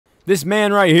This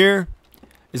man right here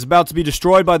is about to be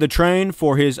destroyed by the train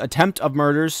for his attempt of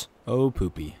murders. Oh,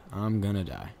 poopy. I'm gonna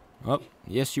die. Oh,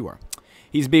 yes, you are.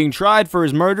 He's being tried for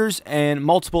his murders and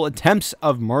multiple attempts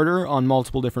of murder on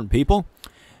multiple different people.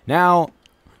 Now,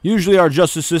 usually our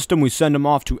justice system, we send him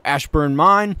off to Ashburn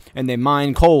Mine, and they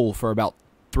mine coal for about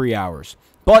 3 hours.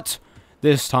 But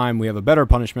this time, we have a better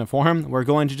punishment for him. We're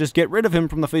going to just get rid of him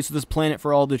from the face of this planet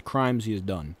for all the crimes he has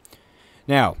done.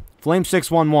 Now,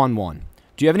 Flame6111.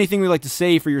 Do you have anything you'd like to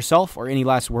say for yourself, or any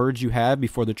last words you have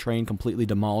before the train completely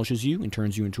demolishes you and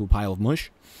turns you into a pile of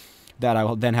mush? That I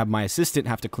will then have my assistant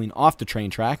have to clean off the train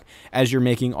track, as you're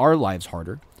making our lives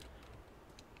harder.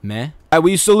 Meh.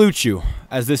 We salute you,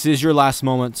 as this is your last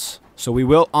moments, so we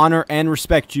will honor and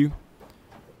respect you.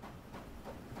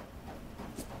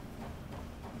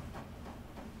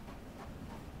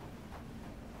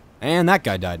 And that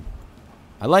guy died.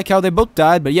 I like how they both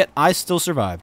died, but yet I still survived.